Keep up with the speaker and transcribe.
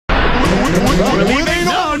We're leaving?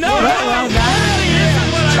 No.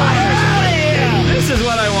 This is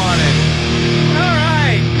what I wanted. All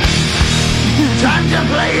right. Time to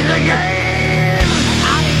play the game.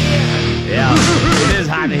 Out of here. Yeah, it is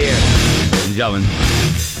hot here, ladies and gentlemen.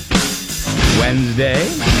 Wednesday.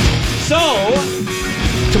 So,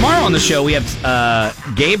 tomorrow on the show, we have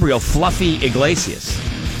Gabriel Fluffy Iglesias.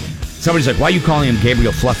 Somebody's like, why are you calling him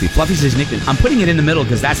Gabriel Fluffy? Fluffy's his nickname. I'm putting it in the middle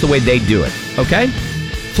because that's the way they do it, okay?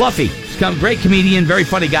 Fluffy. He's a great comedian, very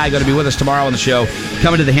funny guy. Going to be with us tomorrow on the show.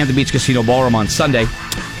 Coming to the Hampton Beach Casino Ballroom on Sunday.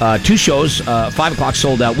 2 shows, 5 o'clock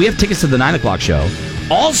sold out. We have tickets to the 9 o'clock show.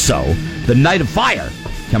 Also, the Night of Fire,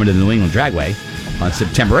 coming to the New England Dragway on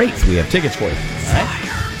September 8th. We have tickets for you. All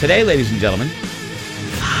right? Today, ladies and gentlemen,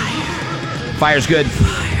 Fire's good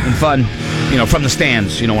and fun. You know, from the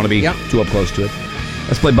stands. You don't want to be too up close to it.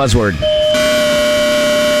 Let's play Buzzword.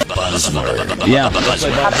 Buzzword. Yeah, let's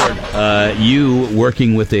play Buzzword. You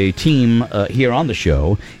working with a team here on the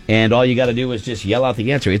show, and all you got to do is just yell out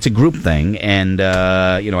the answer. It's a group thing, and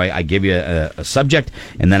I give you a subject,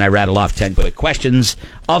 and then I rattle off 10 questions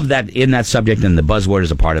of that in that subject, and the buzzword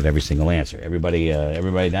is a part of every single answer. Everybody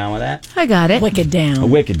down with that? I got it. Wicked down.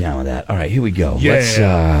 Wicked down with that. All right, here we go.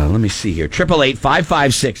 Yeah. Let me see here.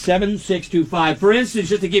 888-556-7625. For instance,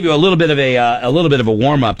 just to give you a little bit of a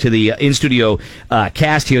warm up to the in studio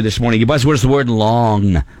cast here this morning. Your buzzword is the word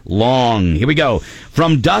long. Long. Here we go.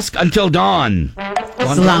 From dusk until dawn.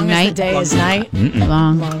 It's a long night. The day is night.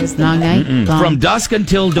 Long night. Long. From dusk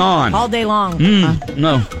until dawn. All day long.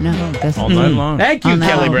 No. That's All night long. Thank you, All night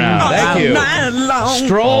Kelly long. Brown. Thank you. All night long.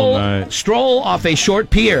 Stroll off a short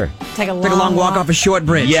pier. Take a long walk off a short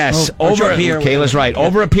bridge. Yes, or over short pier. Kayla's right.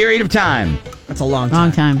 Over a period of time. That's a long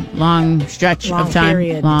Long time. Long stretch Long of time.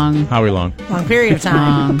 period. Long. How long? Long period of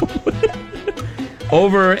time.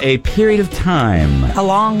 Over a period of time.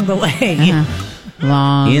 Along the way.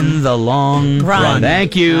 Long. In the long Run.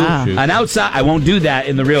 Thank you. Ah. An outside. I won't do that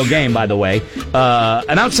in the real game, by the way.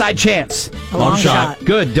 An outside chance. A long shot.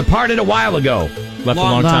 Good. Departed a while ago. Left a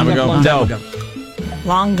long time ago. No.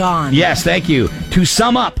 Long gone. Yes, thank you. To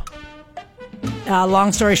sum up.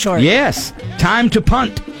 Long story short. Yes. Time to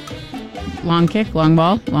punt. Long kick, long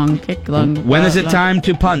ball, long kick, long. When is it long- time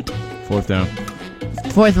to punt? 4th down.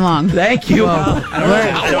 4th and long. Thank you. I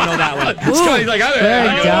don't know that one. He's like,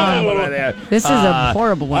 Very dumb. This is a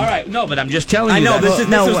horrible one. All right, no, but I'm just telling you. I know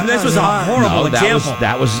that- this was a horrible example.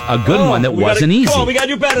 that was a good one that wasn't easy. Come on, we gotta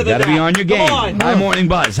do better than You gotta that. be on your game. Come on. Hi, Morning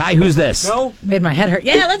Buzz. Hi, who's this? No, Made my head hurt.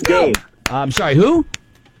 Yeah, let's go. I'm sorry, who?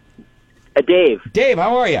 Dave. Dave,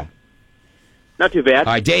 how are you? Not too bad.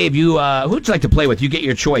 All right, Dave, you who'd you like to play with? You get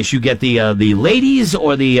your choice. You get the ladies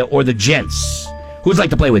or the gents. Who'd you like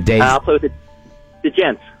to play with, Dave? I'll play with the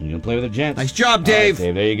gents. You can play with the gents. Nice job, All Dave. right,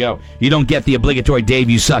 Dave, there you go. You don't get the obligatory Dave,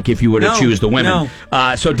 you suck if you were to No, choose the women.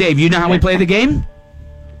 So, Dave, you know how we play the game?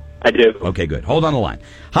 I do. Okay, good. Hold on the line.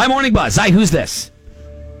 Hi, Morning Buzz. Hi, who's this?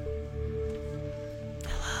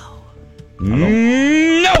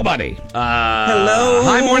 Hello. Nobody. Hello.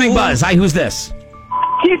 Hi, Morning Buzz. Hi, who's this?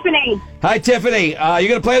 Tiffany. Hi, Tiffany. You're going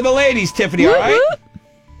to play with the ladies, Tiffany, all right?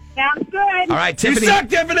 Sounds good. All right, Tiffany. You suck,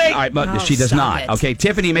 Tiffany. All right, but she does stop not. it. Okay,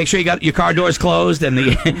 Tiffany, make sure you got your car doors closed and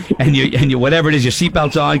the and your whatever it is, your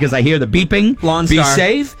seatbelt's on because I hear the beeping. Lawn Be Star.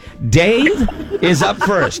 safe. Dave is up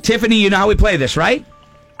first. Tiffany, you know how we play this, right?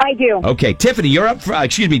 I do. Okay, Tiffany, you're up.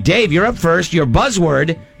 Dave, you're up first. Your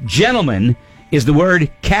buzzword, gentlemen, is the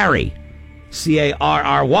word carry.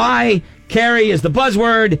 Carry. Carry is the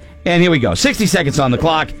buzzword. And here we go. 60 seconds on the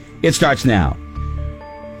clock. It starts now.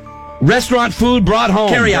 Restaurant food brought home.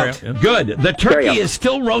 Carry out. Good. The turkey Carry out. is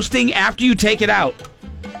still roasting after you take it out.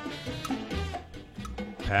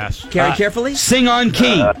 Pass. Carry carefully. Sing on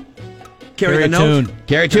key. Carry the note. tune.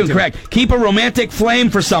 Carry tune, correct. Keep a romantic flame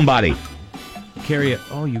for somebody. Carry it.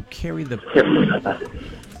 Oh, you carry the.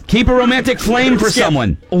 Keep a romantic flame for Skip.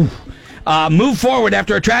 someone. Move forward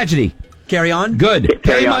after a tragedy. Carry on. Good.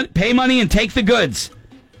 Carry on. Pay money and take the goods.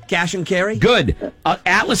 Cash and carry. Good.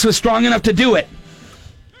 Atlas was strong enough to do it.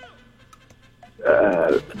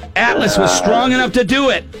 Atlas was strong enough to do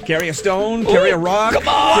it. Carry a stone. Carry a rock. Come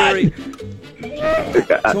on. Carry.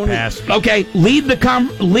 Pass. Okay, lead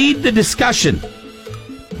the discussion.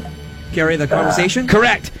 Carry the conversation.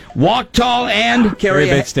 Correct. Walk tall and Carry Carry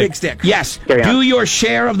a a big stick. big stick. yes. Carry on. Do your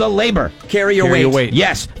share of the labor. Carry your Carry weight. your weight.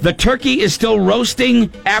 Yes. The turkey is still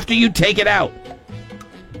roasting after you take it out.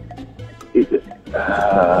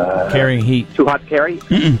 Carrying heat. Too hot to carry?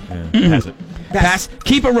 Pass it. Pass.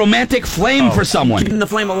 Keep a romantic flame for someone. Keeping the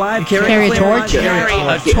flame alive. Carry Carry a the flame torch.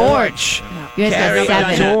 alive. Carry a torch. You guys Carry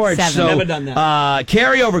got a 7. torch. 7. So, Never done that.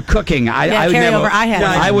 carry over cooking. I would carry never. over, I had it.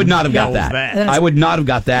 I would not have got What was that. that? I would not have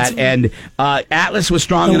got that. And Atlas was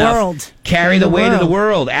strong The enough. world. carry the weight of the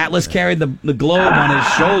world. Atlas carried the globe on his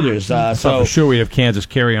shoulders. So for sure we have Kansas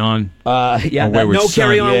carry on. Yeah, Wayward No Son.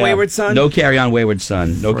 carry on, yeah. Wayward Son. No carry on, wayward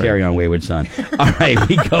son. No carry on, wayward son. All right,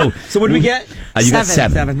 we go. So what do we get? You got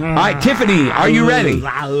 7. 7. All right, Tiffany, are you ready?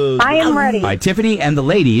 I am ready. All right, Tiffany and the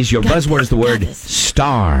ladies, your buzzword is the word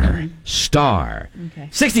star. Star. Okay.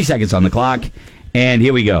 60 seconds on the clock, and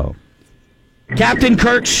here we go. Captain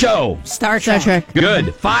Kirk's show. Star Star Trek. Trek. Good.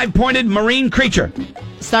 5-pointed marine creature.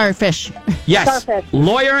 Starfish. Yes. Starfish.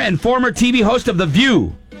 Lawyer and former TV host of The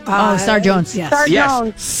View. Star Jones. Yes. Star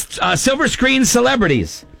Jones. Yes. Silver screen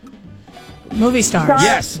celebrities. Movie stars. Star-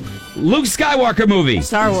 Yes. Luke Skywalker movie.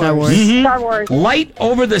 Star Wars. Star Wars. Star Wars. Light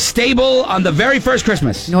over the stable on the very first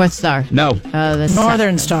Christmas. North Star. No. The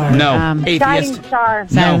Northern Star. No. Guiding Atheist. Star. No.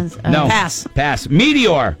 Silence. No. Pass. Pass.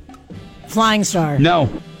 Meteor. Flying Star. No.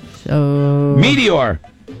 So Meteor.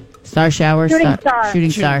 Star shower. Shooting star.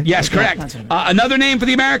 Shooting star. Yes, correct. Another name for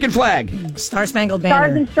the American flag. Star Spangled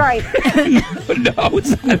Stars Banner. and Stripes. No,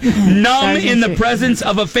 it's not. Numb Stars in the and presence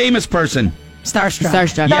of a famous person. Starstruck.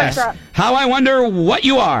 Starstruck. Yes. Starstruck. How I wonder what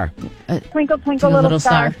you are. Twinkle, twinkle, little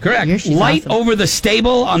star. Correct. She's Light awesome. over the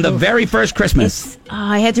stable on the very first Christmas.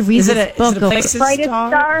 I had to read Is this it a book. places Brightest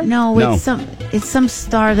star? star. No, No. it's some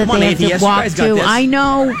star that Come on, they have to atheists, you walk guys got to. this. I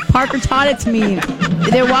know. Parker taught it to me.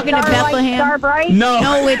 They're walking to Starlight, Bethlehem. Star bright. No.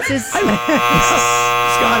 No, it's a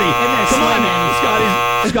Scotty. Come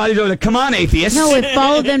on. Scotty's over there. Come on, atheist. no. It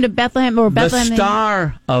followed them to Bethlehem or The Bethlehem.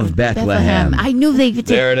 Star of Bethlehem. I knew they could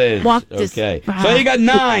There it is. walk this. Okay. So you got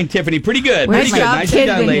 9, Tiffany. Pretty good. Where's Pretty good. my Nice kid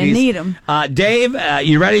done, when you ladies. need 'em? Dave,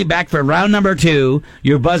 you ready? Back for round number 2.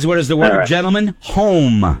 Your buzzword is the word All of right. gentleman.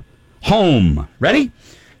 Home. Home. Ready?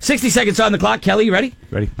 60 seconds on the clock. Kelly, you ready?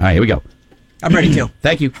 Ready? All right, here we go. I'm ready too.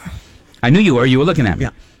 Thank you. I knew you were. You were looking at me.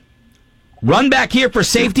 Yeah. Run back here for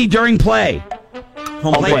safety during play.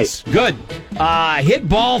 Home plate. plate. Good. Hit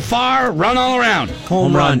ball far, run all around.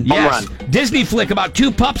 Home run. Yes. Disney flick about 2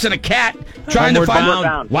 pups and a cat trying Homeward to find.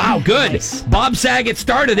 Bound. Wow, good. Bob Saget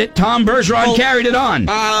started it. Tom Bergeron carried it on.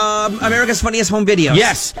 America's Funniest Home Videos.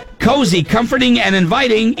 Yes. Cozy, comforting, and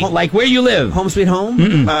inviting, like where you live. Home Sweet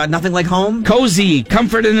Home. Nothing Like Home. Cozy,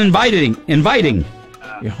 comfort, and inviting.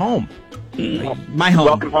 You're home. My Home.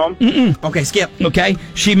 Welcome home. Okay, skip. Okay.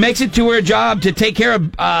 She makes it to her job to take care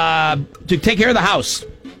of the house.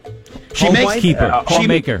 She Home makes wife? Keeper. She-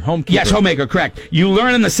 Homemaker. Homekeeper. Yes, homemaker, correct. You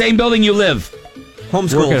learn in the same building you live.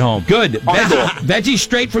 Homeschool. Work at home. Good. Veggie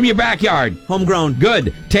straight from your backyard. Homegrown.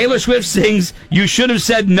 Good. Taylor Swift sings You Should Have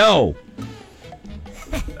Said No.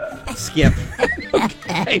 Skip.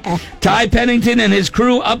 Hey, Ty Pennington and his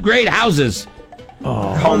crew upgrade houses.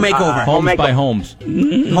 Home makeover. Homes Homemaker. by homes.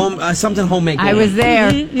 Home something home makeover. I was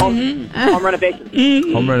there. Home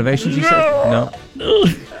renovation. Home renovations, you said? No.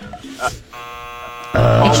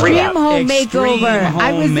 Extreme rehab. home Extreme makeover.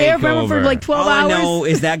 I was home there for makeover. like 12 All I hours. know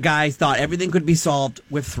is that guy thought everything could be solved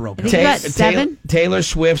with throw pillows. think about 7. Taylor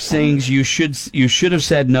Swift sings You Should Have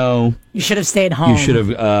Said No. You should have stayed home. You should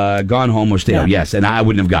have gone home or stayed home. Yes, and I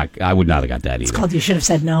would not have got that either. Called You should have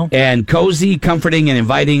said no. And cozy, comforting, and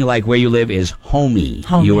inviting, like where you live, is homey.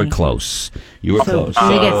 Homey. You were close. You were close. Should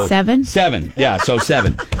we get 7? 7. Yeah, so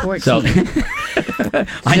 7. 14. So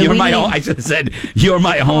you're my home. I should have said you're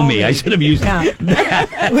my homie. I should have used Yeah.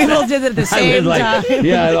 We both did it at the I same would like, time.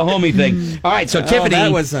 yeah, the homie thing. All right, so Tiffany,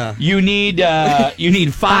 that was, you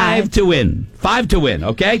need 5 to win. 5 to win.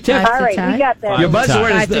 Okay, Tiff. All right, we got this. Your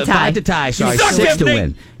buzzword is 5 to the tie. 5 to tie. Sorry, Suck, 6 to Tiffany.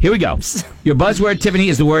 win. Here we go. Your buzzword, Tiffany,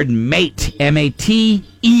 is the word mate.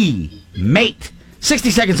 M-A-T-E. Mate.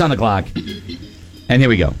 60 seconds on the clock. And here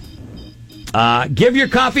we go. Give your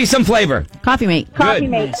coffee some flavor. Coffee mate. Coffee Good.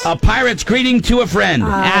 mate. A pirate's greeting to a friend.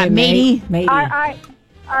 matey. Matey. Our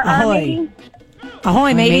Ahoy. meeting.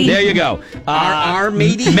 Ahoy, matey. There you go. Our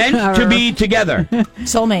matey. Meant to be together.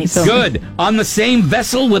 Soulmates. Good. On the same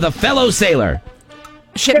vessel with a fellow sailor.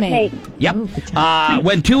 Shipmate. Yep.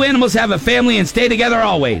 When 2 animals have a family and stay together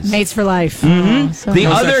always. Mates for life. So The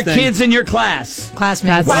No other such thing. kids in your class.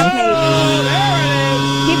 Classmates. keep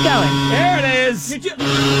going. There it is.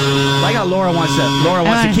 Like how Laura wants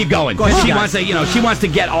to keep going. Go ahead, She guys. wants to, she wants to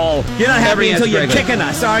get all. You're not every happy until you're answer. kicking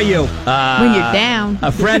us, are you? When you're down.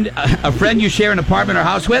 A friend you share an apartment or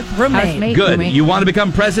house with. Roommate. Housemate. Good. Roommate. You want to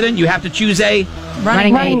become president? You have to choose a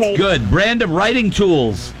Running Running mate. mate. good brand of writing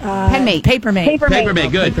tools. Pen mate. Paper mate. Paper mate.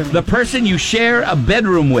 Papermate. Good. The person you share a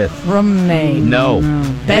bedroom with. Roommate. No.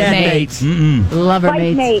 Bedmate. Lover Bike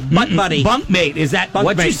mate. mate. Butt buddy. Bunkmate. Is that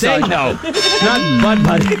what you Bunkmate, say? sorry. No. Not bud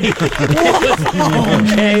buddy.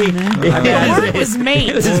 Okay. The word was mate.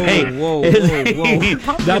 It was mate. Whoa, It was-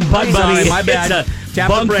 whoa, whoa. The Bud Buddy. Sorry, my bad. It's a Tap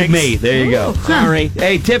the bunk brakes. mate. There you go. Sorry.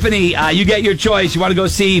 Hey, Tiffany, you get your choice. You want to go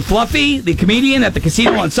see Fluffy, the comedian, at the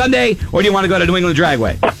casino on Sunday, or do you want to go to New England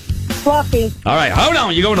Dragway? Fluffy. All right, hold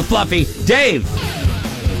on. You're going to Fluffy. Dave,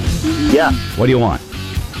 Yeah. what do you want?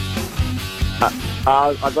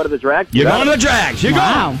 I'll go to the drag. You're Yeah. going to the Drags. You're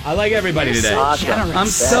Wow. going. I like everybody today. Awesome. I'm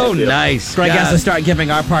so Thank you. nice. Greg has God. to start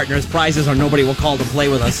giving our partners prizes or nobody will call to play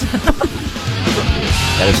with us.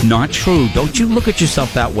 That is not true. Don't you look at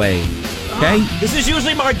yourself that way. Okay? This is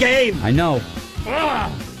usually my game. I know.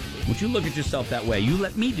 Don't you look at yourself that way. You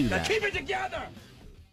let me do that. Keep it together.